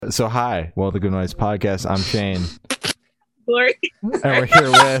So hi, well, the Good Noise Podcast. I'm Shane, Glory. and we're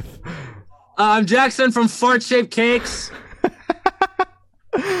here with. I'm Jackson from Fart Shaped Cakes.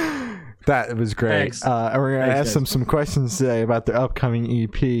 That was great. Thanks. And we're gonna ask them some questions today about their upcoming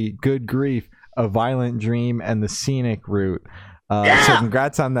EP, Good Grief, A Violent Dream, and The Scenic Route. So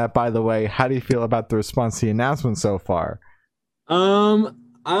congrats on that, by the way. How do you feel about the response to the announcement so far? I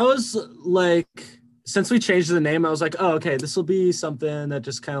was like, since we changed the name, I was like, oh, okay, this will be something that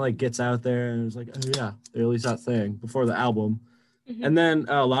just kind of like gets out there. And it was like, oh yeah, they released that thing before the album. Mm-hmm. And then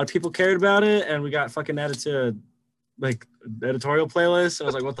a lot of people cared about it, and we got fucking added to like editorial playlist. And I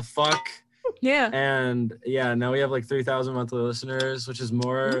was like, what the fuck? Yeah. And yeah, now we have like 3,000 monthly listeners, which is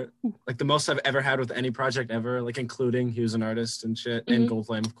more like the most I've ever had with any project ever, like including he was an artist and shit, and Gold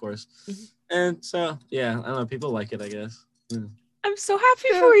Flame, of course. And so yeah, I don't know, people like it, I guess. I'm so happy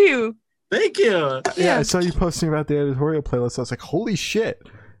for you. Thank you. Yeah, I saw you posting about the editorial playlist. I was like, holy shit.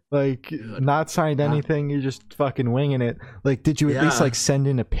 Like, not signed anything, you're just fucking winging it. Like, did you at least like send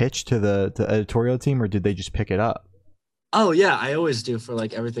in a pitch to the editorial team, or did they just pick it up? Oh yeah, I always do for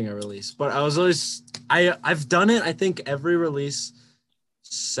like everything I release. But I was always I've done it, I think, every release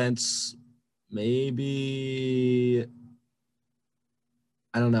since maybe,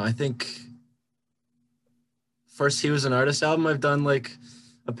 I don't know, I think first He Was an Artist album, I've done like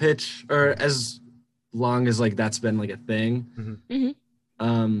a pitch, or as long as like that's been like a thing.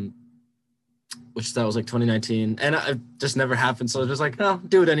 Which that was like 2019, and it just never happened, so I was just like, oh,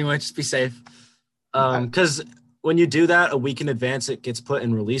 do it anyway, just be safe. Because when you do that a week in advance, it gets put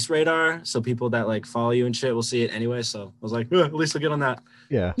in release radar, so people that like follow you and shit will see it anyway. So I was like, at least I'll get on that.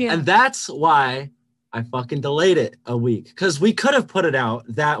 Yeah. And that's why I fucking delayed it a week, because we could have put it out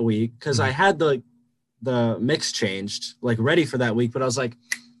that week, because I had the mix changed, like ready for that week, but I was like,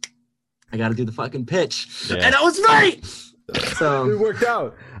 I gotta do the fucking pitch. And I was right. So it worked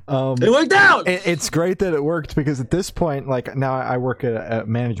out. It worked out. It's great that it worked, because at this point, like, now I work at a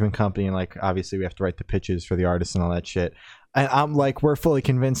management company, and like obviously we have to write the pitches for the artists and all that shit. And I'm like, we're fully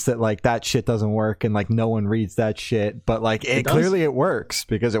convinced that like that shit doesn't work, and like no one reads that shit. But like it clearly it works,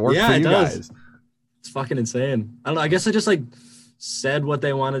 because it worked for you guys. It's fucking insane. I don't know. I guess I just like said what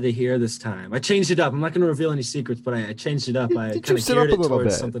they wanted to hear this time. I changed it up. I'm not going to reveal any secrets, but I changed it up. I kind of geared it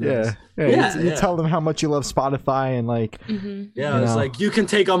towards something else. You tell them how much you love Spotify, and like, yeah, I was like, you can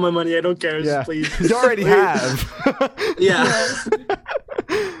take all my money. I don't care. Just please. You already have.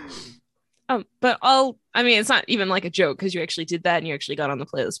 But I mean, it's not even like a joke, because you actually did that and you actually got on the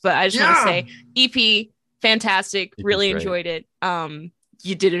playlist. But I just want to say, EP, fantastic. Really enjoyed it.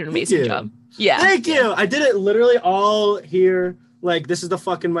 You did an amazing job. Yeah. Thank you. I did it literally all here. Like, this is the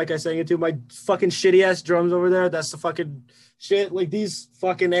fucking mic I sang into. My fucking shitty ass drums over there. That's the fucking shit. Like, these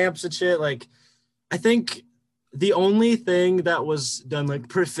fucking amps and shit. Like, I think the only thing that was done like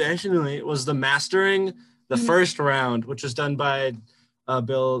professionally was the mastering, the first round, which was done by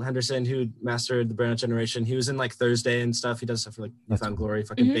Bill Henderson, who mastered the Burnout Generation. He was in like Thursday and stuff. He does stuff for like You Found Glory,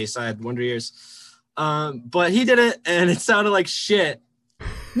 fucking Bayside, Wonder Years. But he did it, and it sounded like shit.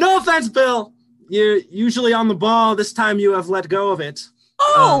 No offense, Bill. You're usually on the ball. This time you have let go of it.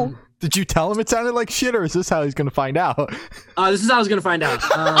 Did you tell him it sounded like shit, or is this how he's going to find out? This is how I was going to find out.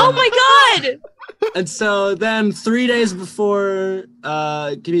 Oh my God. And so then 3 days before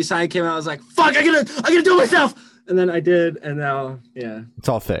Give Me a Sign came out, I was like, fuck, I gotta do it myself. And then I did, and now, it's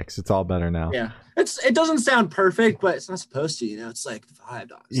all fixed. It's all better now. Yeah. It doesn't sound perfect, but it's not supposed to, It's like $5.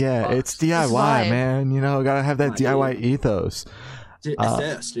 Yeah, it's DIY, man. Gotta have that DIY ethos. Dude.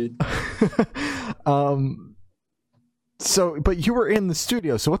 So, but you were in the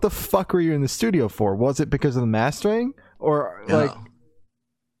studio. So, what the fuck were you in the studio for? Was it because of the mastering, or like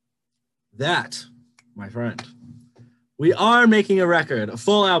that, my friend? We are making a record, a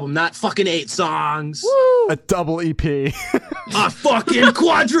full album, not fucking 8 songs. Woo! A double EP. A fucking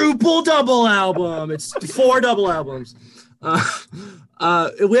quadruple double album. It's 4 double albums.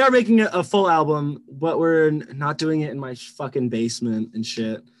 We are making a full album, but we're not doing it in my fucking basement and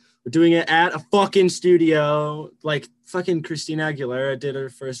shit. We're doing it at a fucking studio. Like, fucking Christina Aguilera did her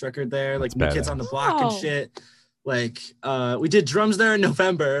first record there. Like, New Kids on the Block and shit. Like, we did drums there in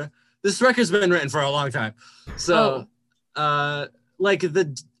November. This record's been written for a long time. So, like,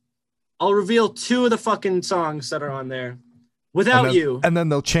 I'll reveal 2 of the fucking songs that are on there without you. And then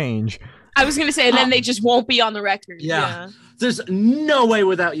they'll change. I was going to say, and then they just won't be on the record. Yeah. There's no way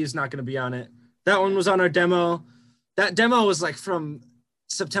Without You's not going to be on it. That one was on our demo. That demo was like from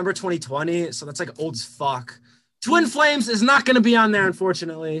September 2020, so that's like old as fuck. Twin Flames is not going to be on there,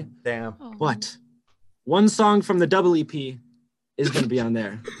 unfortunately. Damn. But one song from the double EP is going to be on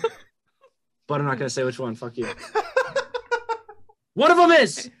there. But I'm not going to say which one. Fuck you. One of them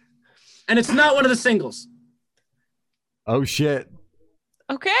is, and it's not one of the singles. Oh shit.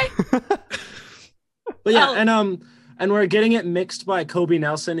 Okay. But yeah, and we're getting it mixed by Kobe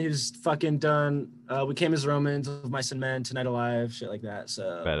Nelson, who's fucking done We Came as Romans, Of Mice and Men, Tonight Alive, shit like that.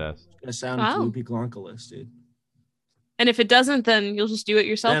 So badass. It's gonna sound Loopy Glonkulus, dude. And if it doesn't, then you'll just do it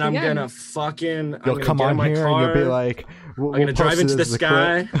yourself. And again. You'll come on here and you'll be like, I'm gonna drive into the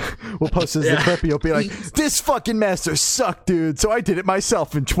sky. We'll post this as a clip. You'll be like, this fucking master sucked, dude. So I did it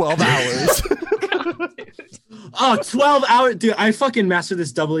myself in 12 hours. Oh, 12 hours, dude! I fucking mastered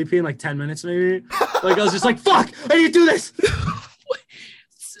this double EP in like 10 minutes, maybe. Like I was just like, "Fuck, I need to do this."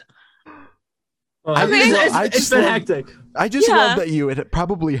 It's been hectic. I just love that you had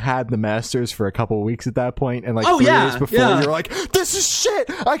probably had the masters for a couple of weeks at that point, and like 3 days before, you're like, "This is shit!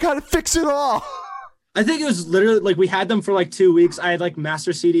 I gotta fix it all." I think it was literally like we had them for like 2 weeks. I had like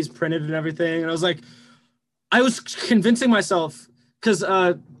master CDs printed and everything, and I was like, I was convincing myself because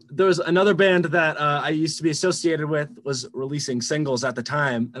there was another band that I used to be associated with was releasing singles at the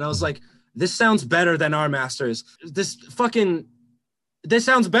time. And I was like, this sounds better than our masters. This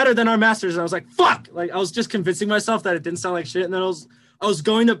sounds better than our masters. And I was like, fuck. Like I was just convincing myself that it didn't sound like shit. And then I was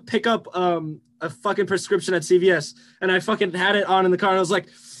going to pick up a fucking prescription at CVS and I fucking had it on in the car. And I was like,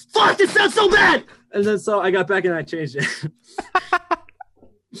 fuck, this sounds so bad. And then so I got back and I changed it.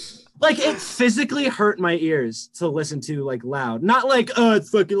 Like it physically hurt my ears to listen to like loud. Not like, oh,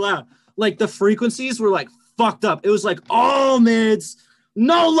 it's fucking loud. Like the frequencies were like fucked up. It was like all mids,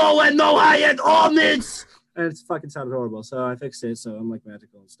 no low end, no high end, all mids. And it's fucking sounded horrible. So I fixed it. So I'm like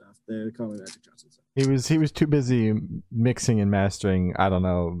Magical and stuff. They call me Magic Johnson. So. He was too busy mixing and mastering. I don't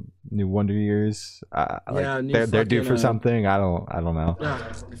know, New Wonder Years. They're due for something. I don't know.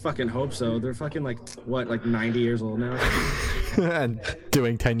 Yeah, I fucking hope so. They're fucking like 90 years old now. And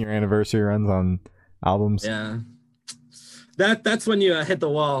doing 10-year anniversary runs on albums. Yeah, that's when you hit the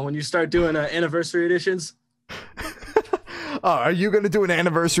wall. When you start doing anniversary editions. Oh, are you going to do an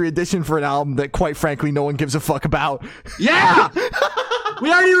anniversary edition for an album that, quite frankly, no one gives a fuck about? Yeah! We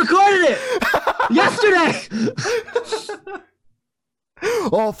already recorded it! Yesterday!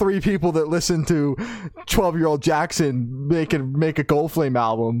 All 3 people that listen to 12-year-old Jackson make a Goldflame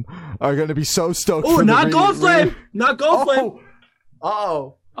album are going to be so stoked. Oh, not Goldflame! Not Goldflame!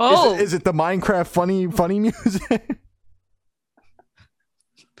 Oh. Is it the Minecraft funny music?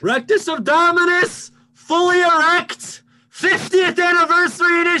 Rectus of Dominus, fully erect! 50th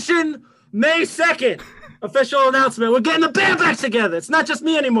anniversary edition, May 2nd. Official announcement. We're getting the band back together. It's not just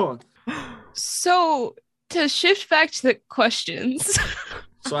me anymore. So to shift back to the questions.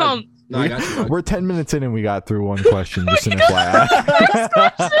 So I got you. We're 10 minutes in and we got through one question. Just an FYI.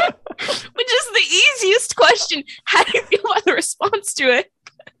 Question, which is the easiest question. How do you feel about the response to it?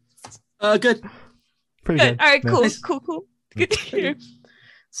 Good. Pretty good. All right, Nice. cool. Good to hear.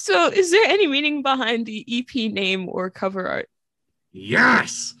 So, is there any meaning behind the EP name or cover art?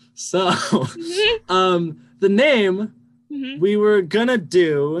 Yes. So, the name, we were gonna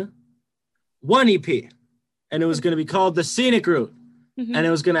do one EP, and it was gonna be called The Scenic Route, and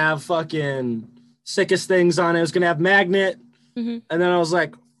it was gonna have fucking sickest things on it. It was gonna have Magnet, and then I was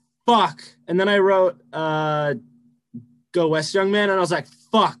like, fuck. And then I wrote Go West, Young Man, and I was like,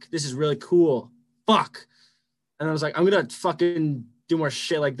 fuck, this is really cool. Fuck. And I was like, I'm gonna fucking do more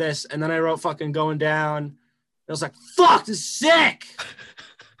shit like this. And then I wrote fucking Going Down. And I was like, fuck, this is sick.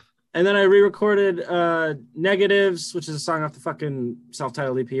 And then I re-recorded Negatives, which is a song off the fucking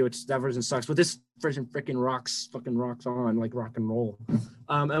self-titled EP, which that version sucks. But this version freaking rocks on, like rock and roll.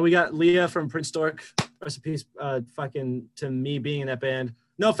 And we got Leah from Prince Dork. Rest in peace, fucking to me being in that band.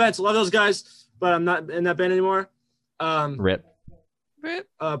 No offense, love those guys, but I'm not in that band anymore. Rip.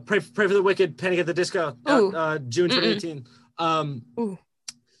 Pray for the Wicked, Panic at the Disco, June 2018.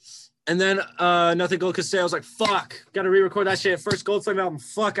 And then Nothing Gold Could Stay. I was like, fuck, gotta re-record that shit. First Goldflame album.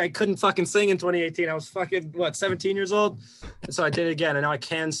 Fuck, I couldn't fucking sing in 2018. I was fucking 17 years old, and so I did it again, and now I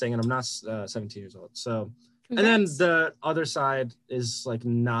can sing, and I'm not 17 years old. So, and then the other side is like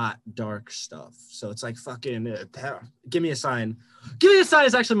not dark stuff. So it's like fucking Give Me a Sign. Give Me a Sign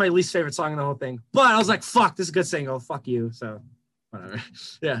is actually my least favorite song in the whole thing. But I was like, fuck, this is a good single. Fuck you. So whatever.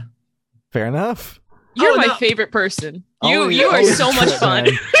 Yeah. Fair enough. You're my favorite person. You are so much fun.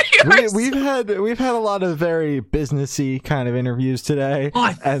 We've had a lot of very businessy kind of interviews today. Oh,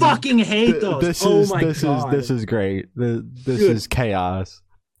 I fucking hate those. This is great. This is chaos.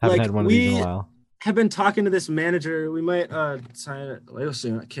 Haven't had one of these in a while. Have been talking to this manager. We might sign it later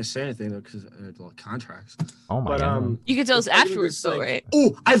soon. I can't say anything though because there's a lot of contracts. Oh my god. You can tell us afterwards though, right?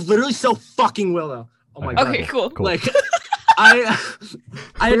 Oh, I literally so fucking will though. Oh my god. Okay, cool. Like I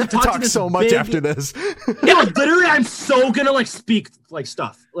had to talk to this so much after this. No, literally, I'm so gonna like speak like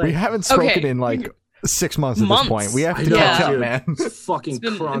stuff. Like, we haven't spoken in like 6 months at this point. We have to catch up, man. It's fucking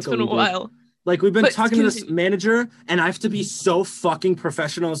it's been a while. Like we've been talking to this manager, and I have to be so fucking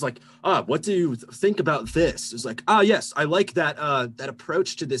professional. It's like, what do you think about this? It's like, yes, I like that that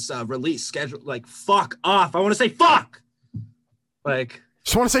approach to this release schedule. Like, fuck off. I want to say fuck. Like,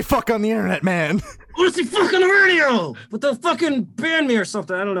 just want to say fuck on the internet, man. I want to say fuck on the radio, but they'll fucking ban me or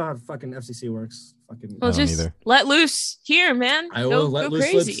something. I don't know how fucking FCC works. Fucking. Well, just let loose here, man. I will let loose,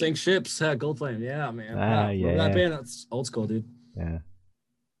 crazy. Sink ships. Gold Flame, yeah, man. That band, that's old school, dude. Yeah.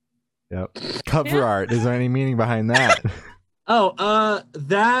 Yep. Cover art. Is there any meaning behind that?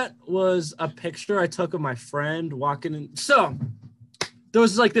 That was a picture I took of my friend walking in. So there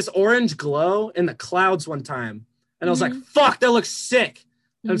was like this orange glow in the clouds one time, and I was like, "Fuck, that looks sick."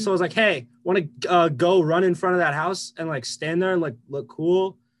 And so I was like, "Hey, want to go run in front of that house and like stand there and like look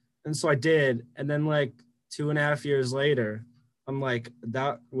cool?" And so I did. And then like 2.5 years later, I'm like,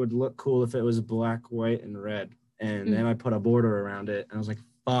 that would look cool if it was black, white, and red. And then I put a border around it, and I was like,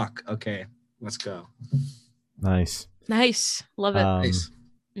 fuck, okay, let's go. Nice. Love it. Nice.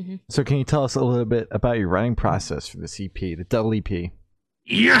 So can you tell us a little bit about your writing process for this EP, the double EP?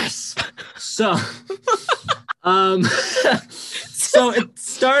 Yes. So so it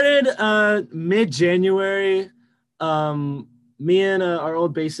started mid-January. Me and our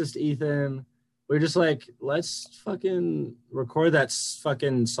old bassist Ethan, we were just like, let's fucking record that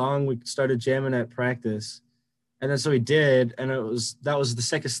fucking song we started jamming at practice. And then so we did, and that was The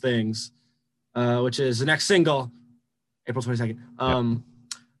Sickest Things, which is the next single, April 22nd.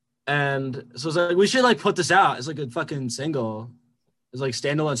 And so it's like, we should like put this out. It's like a fucking single. It's like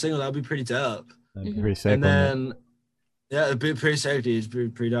standalone single. That would be pretty dope. That'd be pretty sick. And then, it'd be pretty sick, dude. It's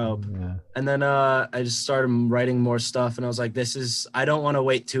pretty dope. Yeah. And then I just started writing more stuff, and I was like, I don't want to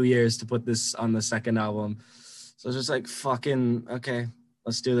wait 2 years to put this on the second album. So I was just like, fucking, okay.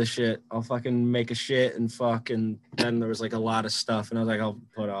 Let's do this shit. I'll fucking make a shit and fuck. And then there was like a lot of stuff, and I was like, I'll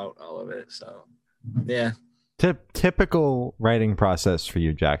put out all of it. So, yeah. Typical writing process for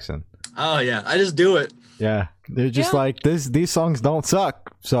you, Jackson. Oh yeah, I just do it. Yeah, they're just like these songs don't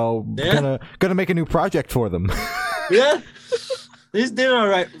suck, so gonna make a new project for them. Yeah, these do all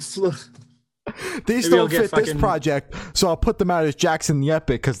right. These don't fit this project, so I'll put them out as Jackson the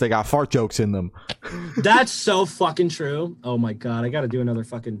Epic because they got fart jokes in them. That's so fucking true. Oh my god, I gotta do another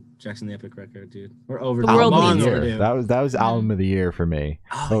fucking Jackson the Epic record, dude. We're overdue. That was album of the year for me.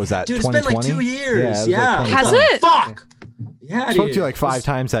 What was that? Dude, it's been like 2 years. Yeah. Has it? Fuck. Yeah, I spoke to you like 5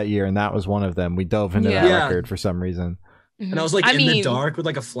 times that year, and that was one of them. We dove into that record for some reason. And I was like the dark with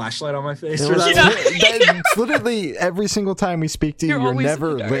like a flashlight on my face. It's literally every single time we speak to you, you're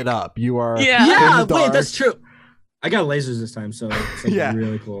never lit up. You are in the dark. Wait, that's true. I got lasers this time, so it's like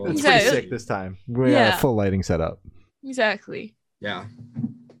really cool. It's pretty sick this time. We had a full lighting setup. Exactly. Yeah.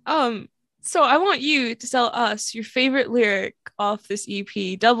 So I want you to tell us your favorite lyric off this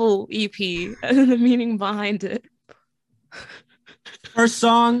EP, double EP, and the meaning behind it. First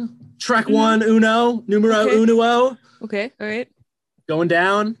song, track 1, numero uno. Okay, all right. Going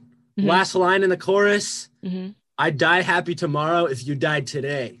down. Last line in the chorus. I'd die happy tomorrow if you died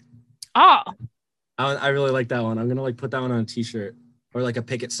today. Oh. I really like that one. I'm gonna like put that one on a t-shirt or like a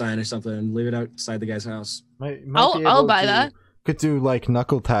picket sign or something and leave it outside the guy's house. I'll buy that. Could do like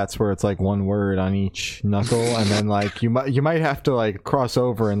knuckle tats where it's like one word on each knuckle, and then like you might have to like cross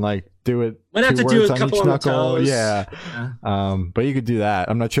over and like do it. Might have to do a couple on the toes. Yeah. But you could do that.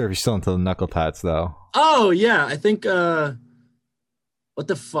 I'm not sure if you're still into the knuckle tats though. Oh yeah, I think. What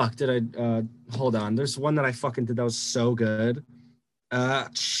the fuck did I? Hold on. There's one that I fucking did that was so good.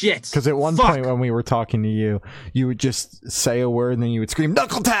 Shit. Because at one point when we were talking to you, you would just say a word and then you would scream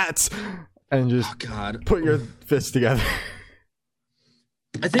knuckle tats and just put your fists together.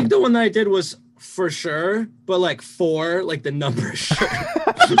 I think the one that I did was for sure, but like 4, like the number sure.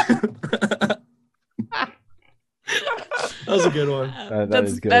 That was a good one. That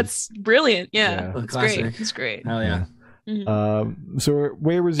is good. That's brilliant. Yeah. That's great. It's great. Hell yeah. So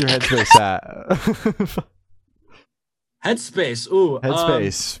where was your headspace at? Headspace. Ooh.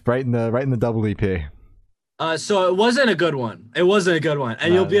 Headspace. Right in the double EP. So it wasn't a good one.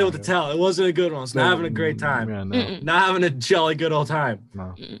 And you'll be able to tell it wasn't a good one. It's not having a great time. Yeah, not having a jolly good old time.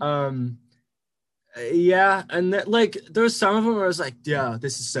 No. Yeah, and like there was some of them where I was like, yeah,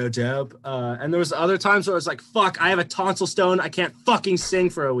 this is so dope. And there was other times where I was like, fuck, I have a tonsil stone. I can't fucking sing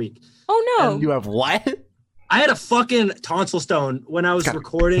for a week. Oh no. And you have what? I had a fucking tonsil stone when I was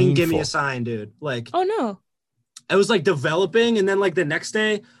recording Give Me a Sign, dude. Like, oh no. it was like developing, and then like the next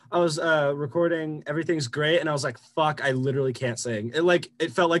day I was recording Everything's Great, and I was like, fuck, I literally can't sing.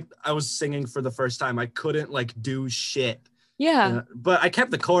 It felt like I was singing for the first time. I couldn't like do shit. Yeah. But I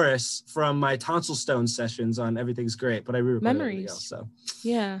kept the chorus from my Tonsil Stone sessions on Everything's Great, but I re-recorded Memories. Else, so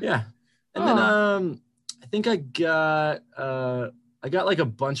Yeah. And then I think I got like a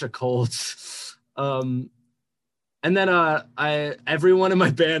bunch of colds. And then everyone in my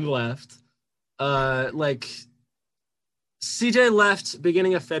band left. Like CJ left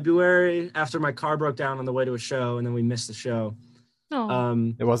beginning of February after my car broke down on the way to a show, and then we missed the show.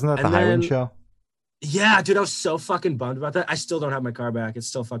 Oh. It wasn't that the Highwind show? Yeah, dude, I was so fucking bummed about that. I still don't have my car back. It's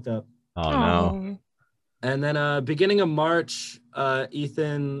still fucked up. Oh no. And then beginning of March,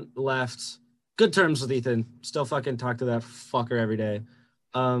 Ethan left. Good terms with Ethan. Still fucking talk to that fucker every day.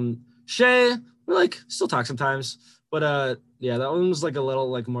 Shay, we like still talk sometimes. But yeah, that one was like a little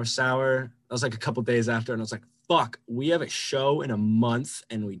like more sour. That was like a couple days after, and I was like, fuck, we have a show in a month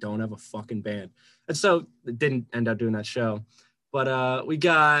and we don't have a fucking band. And so it didn't end up doing that show. But we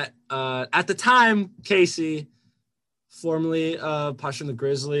got at the time, Casey, formerly Pasha and the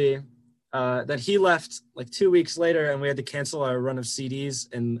Grizzly, that he left like 2 weeks later, and we had to cancel our run of CDs.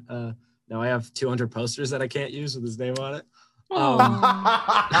 And now I have 200 posters that I can't use with his name on it. I'm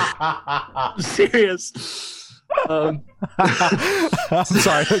serious. I'm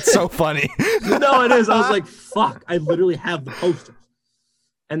sorry, that's so funny. No, it is. I was like, fuck, I literally have the posters.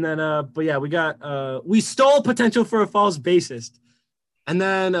 And then, but yeah, we stole potential for a false bassist. And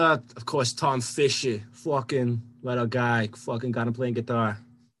then, of course, Tom Fisher, fucking little guy, fucking got him playing guitar.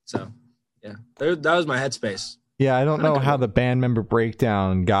 So, yeah, that was my headspace. Yeah, I don't know how the band member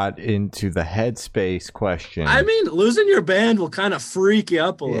breakdown got into the headspace question. I mean, losing your band will kind of freak you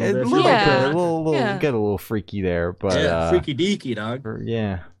up a little bit. Get a little freaky there, but yeah, freaky deaky, dog.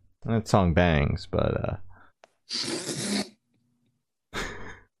 Yeah, that song bangs, but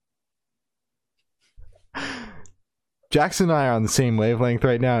Jackson and I are on the same wavelength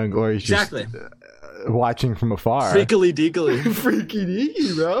right now, and Glory's just watching from afar. Freakily deakily. Freaky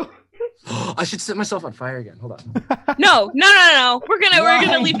deaky, bro. I should set myself on fire again. Hold on. No. We're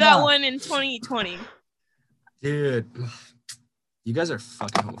gonna leave that one in 2020. Dude, you guys are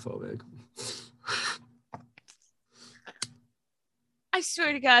fucking homophobic. I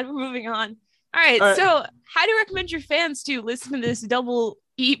swear to God, we're moving on. All right. So how do you recommend your fans to listen to this double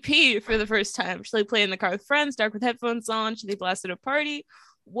EP for the first time? Should they play in the car with friends, dark with headphones on? Should they blast at a party?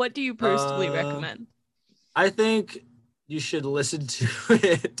 What do you personally recommend? I think you should listen to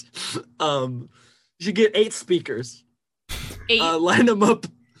it. You should get 8 speakers. 8? Line them up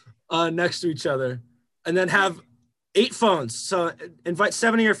next to each other, and then have 8 phones. So invite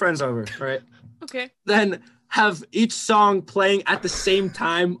 7 of your friends over, right? Okay. Then have each song playing at the same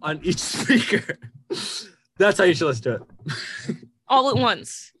time on each speaker. That's how you should listen to it. All at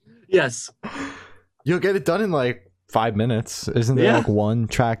once. Yes. You'll get it done in like 5 minutes. Isn't there like one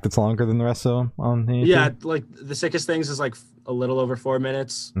track that's longer than the rest of them on the EP? Yeah, like the Sickest Things is like a little over 4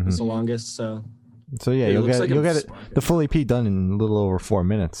 minutes. It's the longest, so yeah, you'll get it the full EP done in a little over 4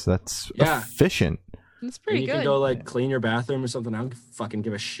 minutes. That's efficient. That's pretty good. You can go like clean your bathroom or something. I don't fucking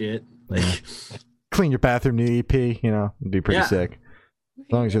give a shit. Like clean your bathroom new EP, it'd be pretty sick. As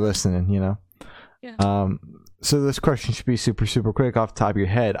long as you're listening, Yeah. So this question should be super, super quick off the top of your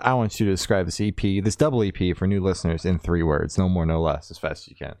head. I want you to describe this EP, this double EP for new listeners in 3 words. No more, no less, as fast as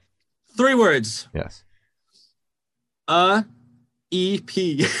you can. 3 words. Yes. EP.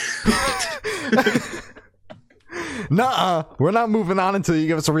 Nuh-uh. We're not moving on until you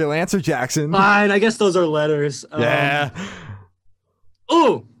give us a real answer, Jackson. Fine, I guess those are letters. Yeah.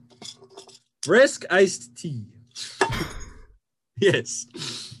 Ooh. Brisk iced tea. Yes.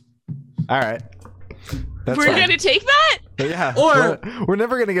 All right. We're gonna take that? Yeah. Or we're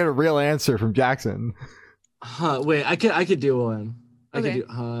never gonna get a real answer from Jackson. Wait, I could do one. I could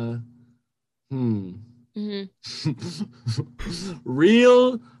do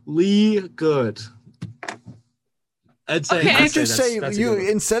really good. I'd say okay. You could just say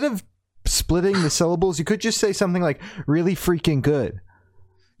instead of splitting the syllables, you could just say something like really freaking good.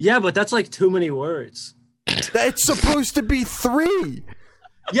 Yeah, but that's like too many words. It's supposed to be 3.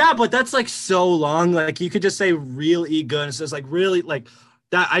 Yeah, but that's like so long. Like you could just say really good. It's just like really like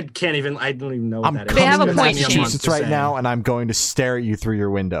that. I don't even know what that is. They have a point. Massachusetts right now, and I'm going to stare at you through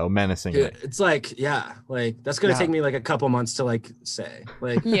your window menacingly. It's like, like that's gonna take me like a couple months to like say.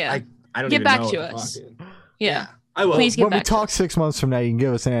 Like, I don't get even back know to what us. Yeah, I will. Please get when back we talk 6 months from now, you can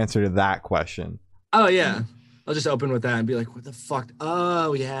give us an answer to that question. Oh yeah, I'll just open with that and be like, "What the fuck?"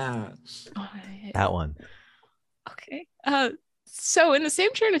 Oh yeah, that one. Okay. So in the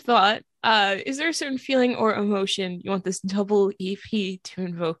same train of thought, Is there a certain feeling or emotion you want this double EP to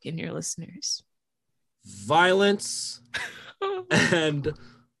invoke in your listeners? Violence and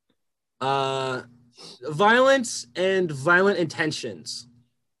violent intentions.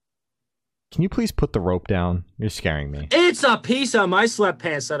 Can you please put the rope down? You're scaring me. It's a piece of my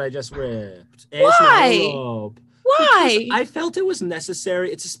sweatpants that I just ripped. Why? It's not a rope. Why? Because I felt it was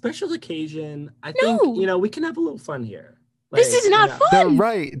necessary. It's a special occasion. I think, we can have a little fun here. This is not fun. They're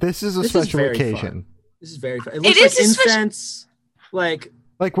right. This is a special occasion. Fun. This is very fun. It looks like incense. Like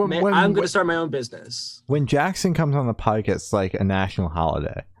when I'm going to start my own business. When Jackson comes on the podcast, it's like a national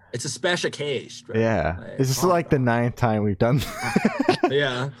holiday. It's a special occasion. Right? Yeah. This is like the 9th time we've done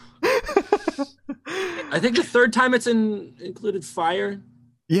Yeah. I think the 3rd time it's included fire.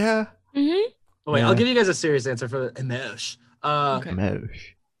 Yeah. Mm-hmm. Oh, wait, I'll give you guys a serious answer for the emosh. Emosh.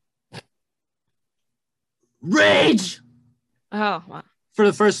 Rage! Oh, wow. For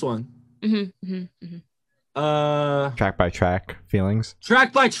the first one. Mm-hmm. Mm-hmm. Mm-hmm. Track by track feelings.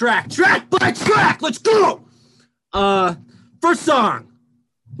 Track by track. Track by track! Let's go! First song.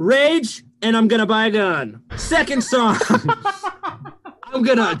 Rage, and I'm gonna buy a gun. Second song. I'm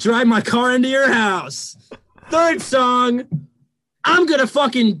gonna drive my car into your house. Third song. I'm gonna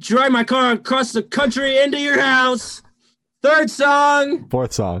fucking drive my car across the country into your house. Third song.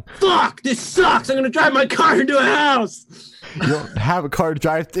 Fourth song. Fuck, this sucks. I'm gonna drive my car into a house. You don't have a car to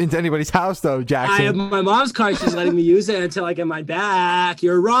drive into anybody's house, though, Jackson. I have my mom's car. She's letting me use it until I get mine back.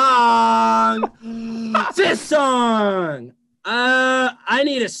 You're wrong. Fifth song. I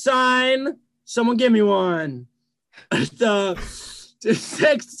need a sign. Someone give me one. The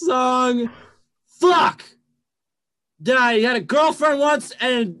sixth song. Fuck. I had a girlfriend once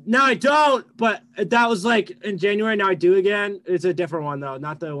and now I don't, but that was like in January. Now I do again. It's a different one though,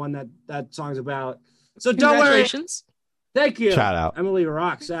 not the one that song's about. So don't worry. Congratulations. Thank you. Shout out. Emily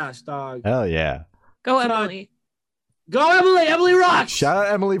rocks ass, dog. Hell yeah. Go Emily. Go Emily. Emily rocks. Shout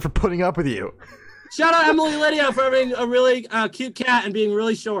out Emily for putting up with you. Shout out Emily Lydia for having a really cute cat and being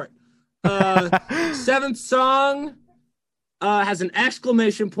really short. Seventh song has an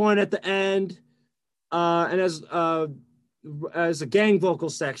exclamation point at the end. And as a gang vocal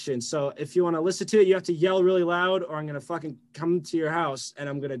section. So if you want to listen to it, you have to yell really loud or I'm going to fucking come to your house and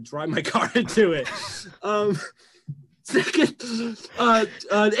I'm going to drive my car into it. Second,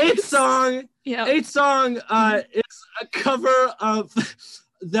 eighth song. Yeah. Eighth song is a cover of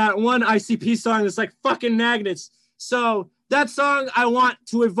that one ICP song that's like fucking magnets. So that song I want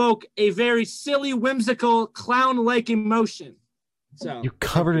to evoke a very silly, whimsical, clown-like emotion. So you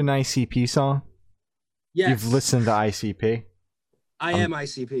covered an ICP song? Yes. You've listened to ICP? I am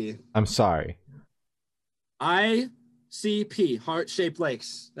ICP. I'm sorry. ICP, heart-shaped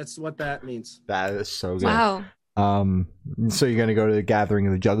lakes. That's what that means. That is so good. Wow. So you're gonna go to the gathering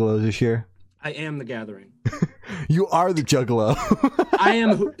of the Juggalos this year? I am the gathering. You are the Juggalo. I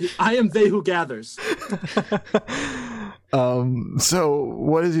am they who gathers. So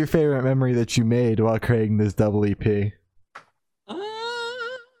what is your favorite memory that you made while creating this double EP?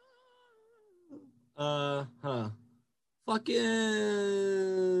 Fucking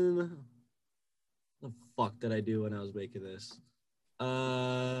the fuck did I do when I was making this?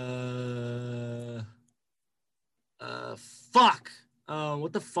 Fuck.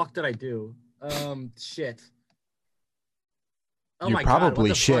 What the fuck did I do? Shit. Oh You're my god.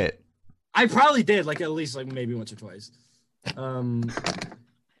 Probably shit. Fuck? I probably did, like at least like maybe once or twice.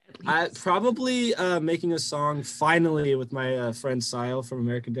 I probably making a song finally with my friend Sile from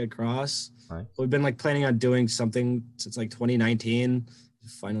American Dead Cross. Right. We've been like planning on doing something since like 2019.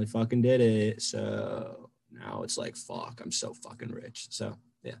 Finally fucking did it. So now it's like fuck, I'm so fucking rich. So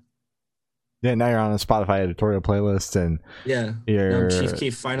yeah. Yeah, now you're on a Spotify editorial playlist and you're Chief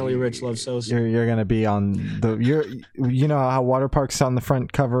Keef, finally rich, love so. You're gonna be on you know how Water Park's on the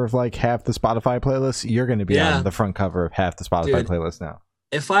front cover of like half the Spotify playlist? You're gonna be on the front cover of half the Spotify playlist now.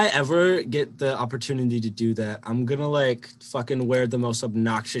 If I ever get the opportunity to do that, I'm gonna like fucking wear the most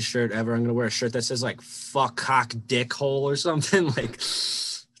obnoxious shirt ever. I'm gonna wear a shirt that says like fuck cock dick hole or something. Like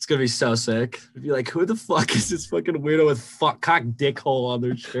it's gonna be so sick. I'd be like, who the fuck is this fucking weirdo with fuck cock dick hole on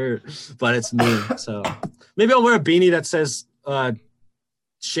their shirt? But it's me. So maybe I'll wear a beanie that says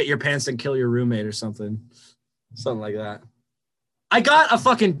shit your pants and kill your roommate or something. Something like that. I got a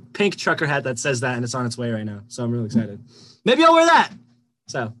fucking pink trucker hat that says that and it's on its way right now. So I'm really excited. Maybe I'll wear that.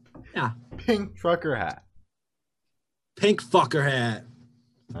 So, yeah. Pink trucker hat. Pink fucker hat.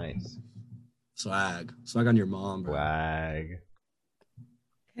 Nice. Swag on your mom, bro. Swag.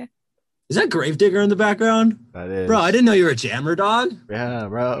 Okay. Is that Gravedigger in the background? That is. Bro, I didn't know you were a jammer, dog. Yeah,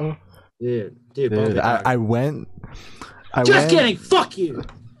 bro. Dude, I went. Just kidding. Fuck you.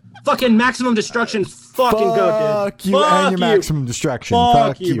 Fucking Maximum Destruction. Fucking go, dude. Fuck you and your Maximum Destruction.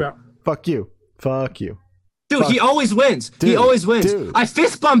 Fuck you. Bro. Fuck you. Fuck you. Dude, he always wins. Dude, he always wins. dude. I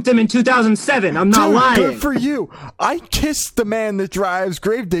fist bumped him in 2007. I'm not lying. Good for you. I kissed the man that drives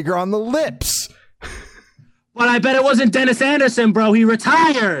Gravedigger on the lips. But I bet it wasn't Dennis Anderson, bro. He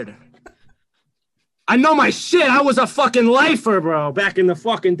retired. I know my shit. I was a fucking lifer, bro, back in the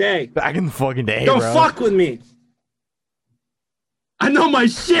fucking day. Back in the fucking day, Don't bro. fuck with me. I know my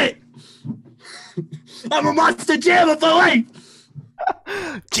shit. I'm a monster jammer for life.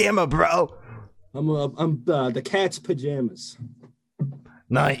 Jammer, bro. I'm the cat's pajamas.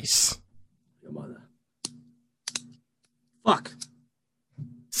 Nice. Your mother. Fuck.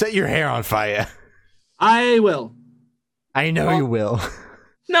 Set your hair on fire. I will. I know you will.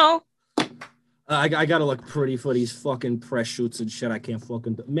 No. I gotta look pretty for these fucking press shoots and shit. I can't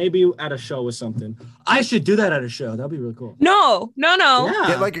fucking do. Maybe at a show or something. I should do that at a show. That'd be really cool. No.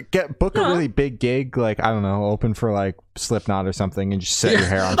 Yeah. Book a really big gig, like I don't know, open for like Slipknot or something, and just set your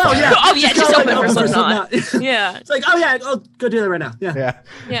hair on Oh fire. yeah. Oh yeah, just open for Slipknot. Slipknot. Yeah. It's like, oh yeah, I'll go do that right now. Yeah.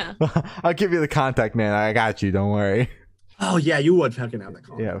 Yeah. I'll give you the contact, man. I got you. Don't worry. Oh yeah, you would fucking have that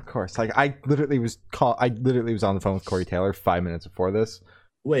call. Yeah, of course. Like I literally was on the phone with Corey Taylor 5 minutes before this.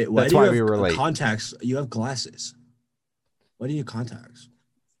 Wait, why That's do you why have we were late. contacts? You have glasses. Why do you have contacts?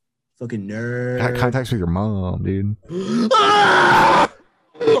 Fucking nerd. Got contacts with your mom, dude.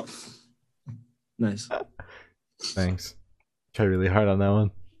 Nice. Thanks. Tried really hard on that one.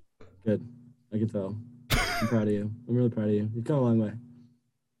 Good. I can tell. I'm proud of you. I'm really proud of you. You've come a long way.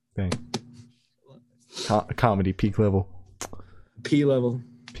 Thanks. Comedy peak level. P level.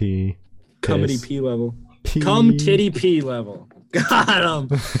 P. Comedy Piss. P level. P. Come titty P level. Got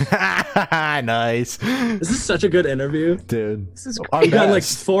him. Nice. This is such a good interview. Dude. This is Our You got like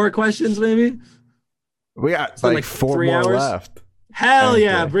best. 4 questions, maybe? We got so like like 4 3 more hours? left. Hell Thank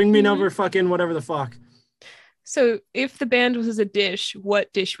yeah. you. Bring me number fucking whatever the fuck. So if the band was a dish,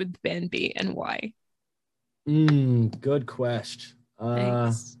 what dish would the band be and why? Good question.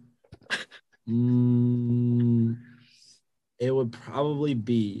 Thanks. It would probably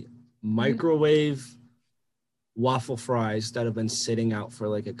be microwave waffle fries that have been sitting out for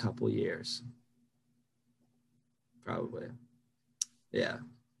like a couple years. Probably. Yeah.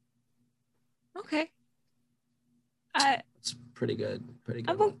 Okay. It's pretty good. Pretty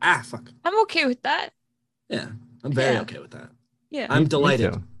I'm good. Fuck. I'm okay with that. Yeah. I'm very Yeah. okay with that. Yeah. I'm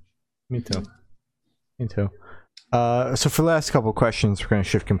delighted. Me too. So for the last couple of questions, we're going to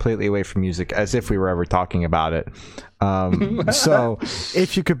shift completely away from music as if we were ever talking about it. So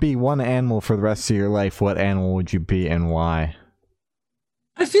if you could be one animal for the rest of your life, what animal would you be and why?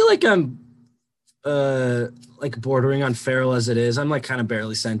 I feel like I'm like bordering on feral as it is. I'm like kind of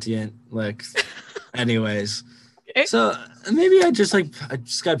barely sentient. Like anyways. Okay. So maybe I just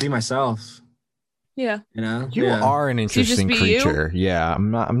gotta be myself. Yeah. You know? You are an So you just interesting be creature. Yeah,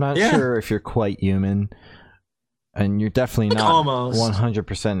 I'm not Yeah. sure if you're quite human, and you're definitely Like not almost.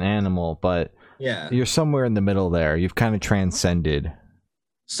 100% animal, but Yeah. you're somewhere in the middle there. You've kind of transcended.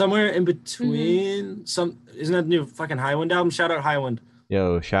 Somewhere in between isn't that the new fucking Highwind album? Shout out Highwind.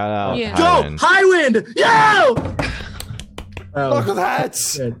 Yo, shout out. Yeah. Highwind. Go! Highwind! Yo! Buckle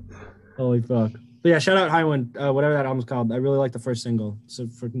hats! Good. Holy fuck. But yeah, shout out Highwind, whatever that album's called. I really like the first single. So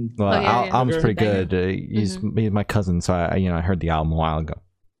freaking Well, Oh, yeah, yeah. album's pretty Banger. good. He's my cousin, so I heard the album a while ago.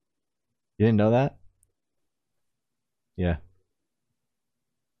 You didn't know that? Yeah.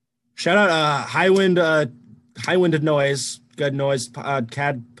 shout out Highwind noise. Good noise.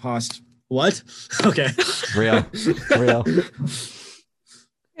 Cad post. What? Okay. Real.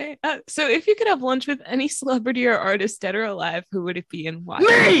 Okay. So if you could have lunch with any celebrity or artist, dead or alive, who would it be and why?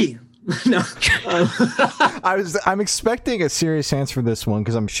 Me! No. I'm expecting a serious answer for this one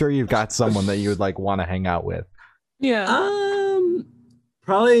because I'm sure you've got someone that you would like want to hang out with. Yeah.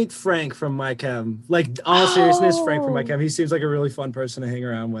 Probably Frank from My Chem. Like all seriousness, Frank from My Oh. Chem. He seems like a really fun person to hang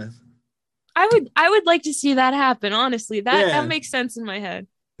around with. I would like to see that happen, honestly. That Yeah. makes sense in my head.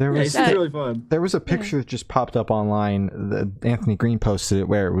 There Yeah, he was seems really fun. there was a picture that just popped up online. Anthony Green posted it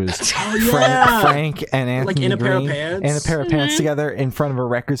where it was Oh, yeah. Frank and Anthony Like in a pair of Green pants. and a pair of pants together in front of a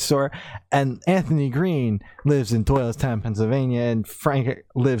record store. And Anthony Green lives in Doylestown, Pennsylvania, and Frank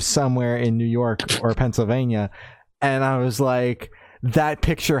lives somewhere in New York or Pennsylvania. And I was like, that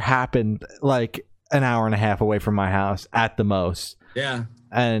picture happened like an hour and a half away from my house at the most. Yeah.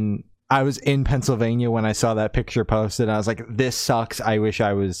 And I was in Pennsylvania when I saw that picture posted. And I was like, this sucks. I wish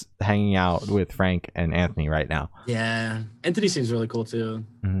I was hanging out with Frank and Anthony right now. Yeah. Anthony seems really cool too.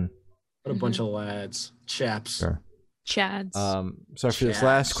 Mhm. What a bunch of lads. Chaps. Sure. Chads. So for this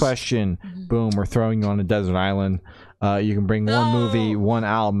last question, boom, we're throwing you on a desert island. You can bring one movie, one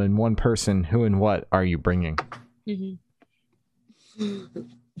album, and one person. Who and what are you bringing?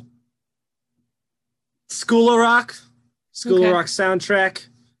 School of Rock. School of Rock soundtrack.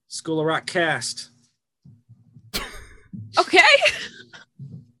 School of Rock cast. Okay.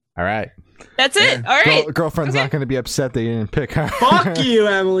 All right. That's it. All right. Girlfriend's not going to be upset that you didn't pick her. Fuck you,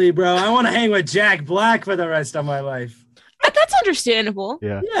 Emily, bro. I want to hang with Jack Black for the rest of my life. That's understandable.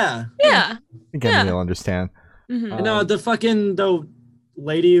 Yeah. Yeah. I think Emily will understand. No, the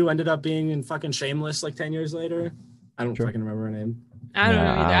lady who ended up being in fucking Shameless like 10 years later. I don't fucking remember her name. I don't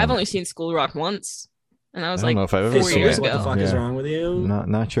know either. I've only seen School of Rock once. And that was like know if I've ever 4 seen years it. ago. What the fuck is wrong with you?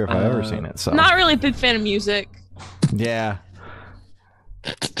 Not sure if I've ever seen it. So not really a big fan of music. Yeah.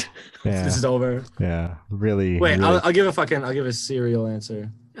 This is over. Yeah. Really. Wait, really... I'll give a cereal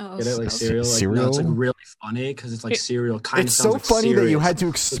answer. Get it like cereal? Cereal? No, it's like really funny because it's like cereal. It's so funny that you had to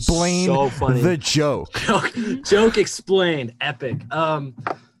explain the joke. Joke explained. Epic.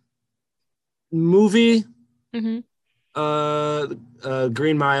 Movie. Green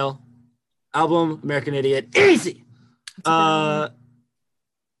Mile. Album American Idiot. Easy. Probably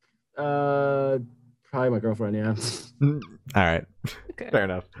my girlfriend. Yeah. All right. Okay. Fair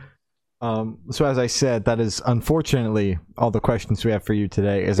enough. So as I said, that is unfortunately all the questions we have for you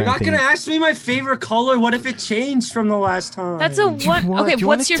today. You're not gonna ask me my favorite color. What if it changed from the last time? That's a what? Okay,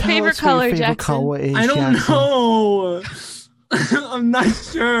 what's your favorite color, Jackson? I don't know. I'm not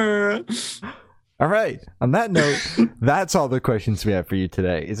sure. All right. On that note, that's all the questions we have for you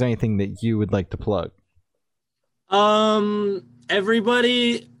today. Is there anything that you would like to plug?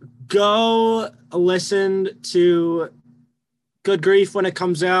 Everybody go listen to Good Grief when it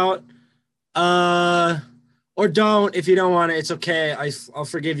comes out. Or don't if you don't want it. It's okay. I'll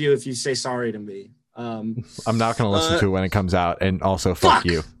forgive you if you say sorry to me. I'm not going to listen to it when it comes out, and also fuck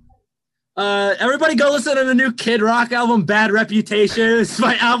you. Everybody go listen to the new Kid Rock album, Bad Reputation. It's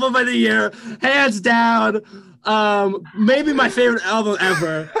my album of the year, hands down. Maybe my favorite album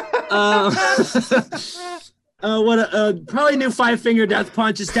ever. Probably new Five Finger Death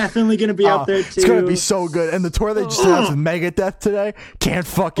Punch is definitely gonna be up there too. It's gonna be so good. And the tour they just announced with Megadeth today, can't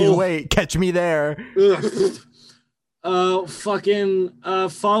fucking wait. Catch me there.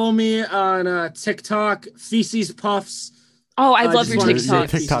 Follow me on TikTok, Feces Puffs. Oh, I love your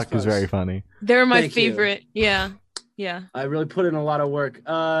TikTok. Your TikTok is very funny. They're my favorite. Yeah. I really put in a lot of work.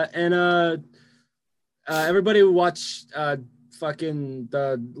 Everybody watch fucking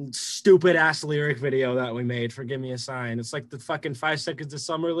the stupid ass lyric video that we made for Give Me a Sign. It's like the fucking 5 Seconds of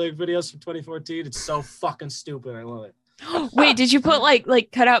Summer lyric videos from 2014. It's so fucking stupid. I love it. Wait, did you put like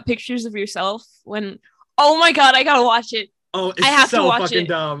cut out pictures of yourself when? Oh my god, I gotta watch it. Oh, it's I have so to watch fucking it.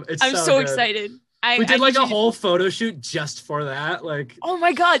 dumb. I'm so excited. We did like a whole photo shoot just for that. Like, oh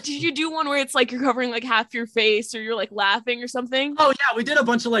my god, did you do one where it's like you're covering like half your face or you're like laughing or something? Oh yeah, we did a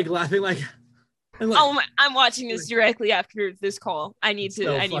bunch of like laughing like. I'm watching this directly after this call. I need to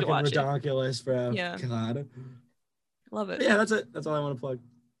watch it. Ridiculous, bro. Yeah. God. Love it. But yeah, that's it. That's all I want to plug.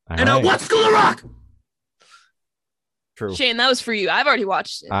 And what's School of Rock? True. Shane, that was for you. I've already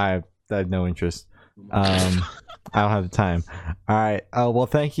watched it. I had no interest. I don't have the time. All right. Well,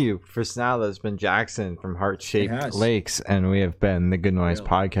 thank you for now. That's been Jackson from Heart Shaped Lakes, and we have been the Good Noise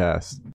Podcast.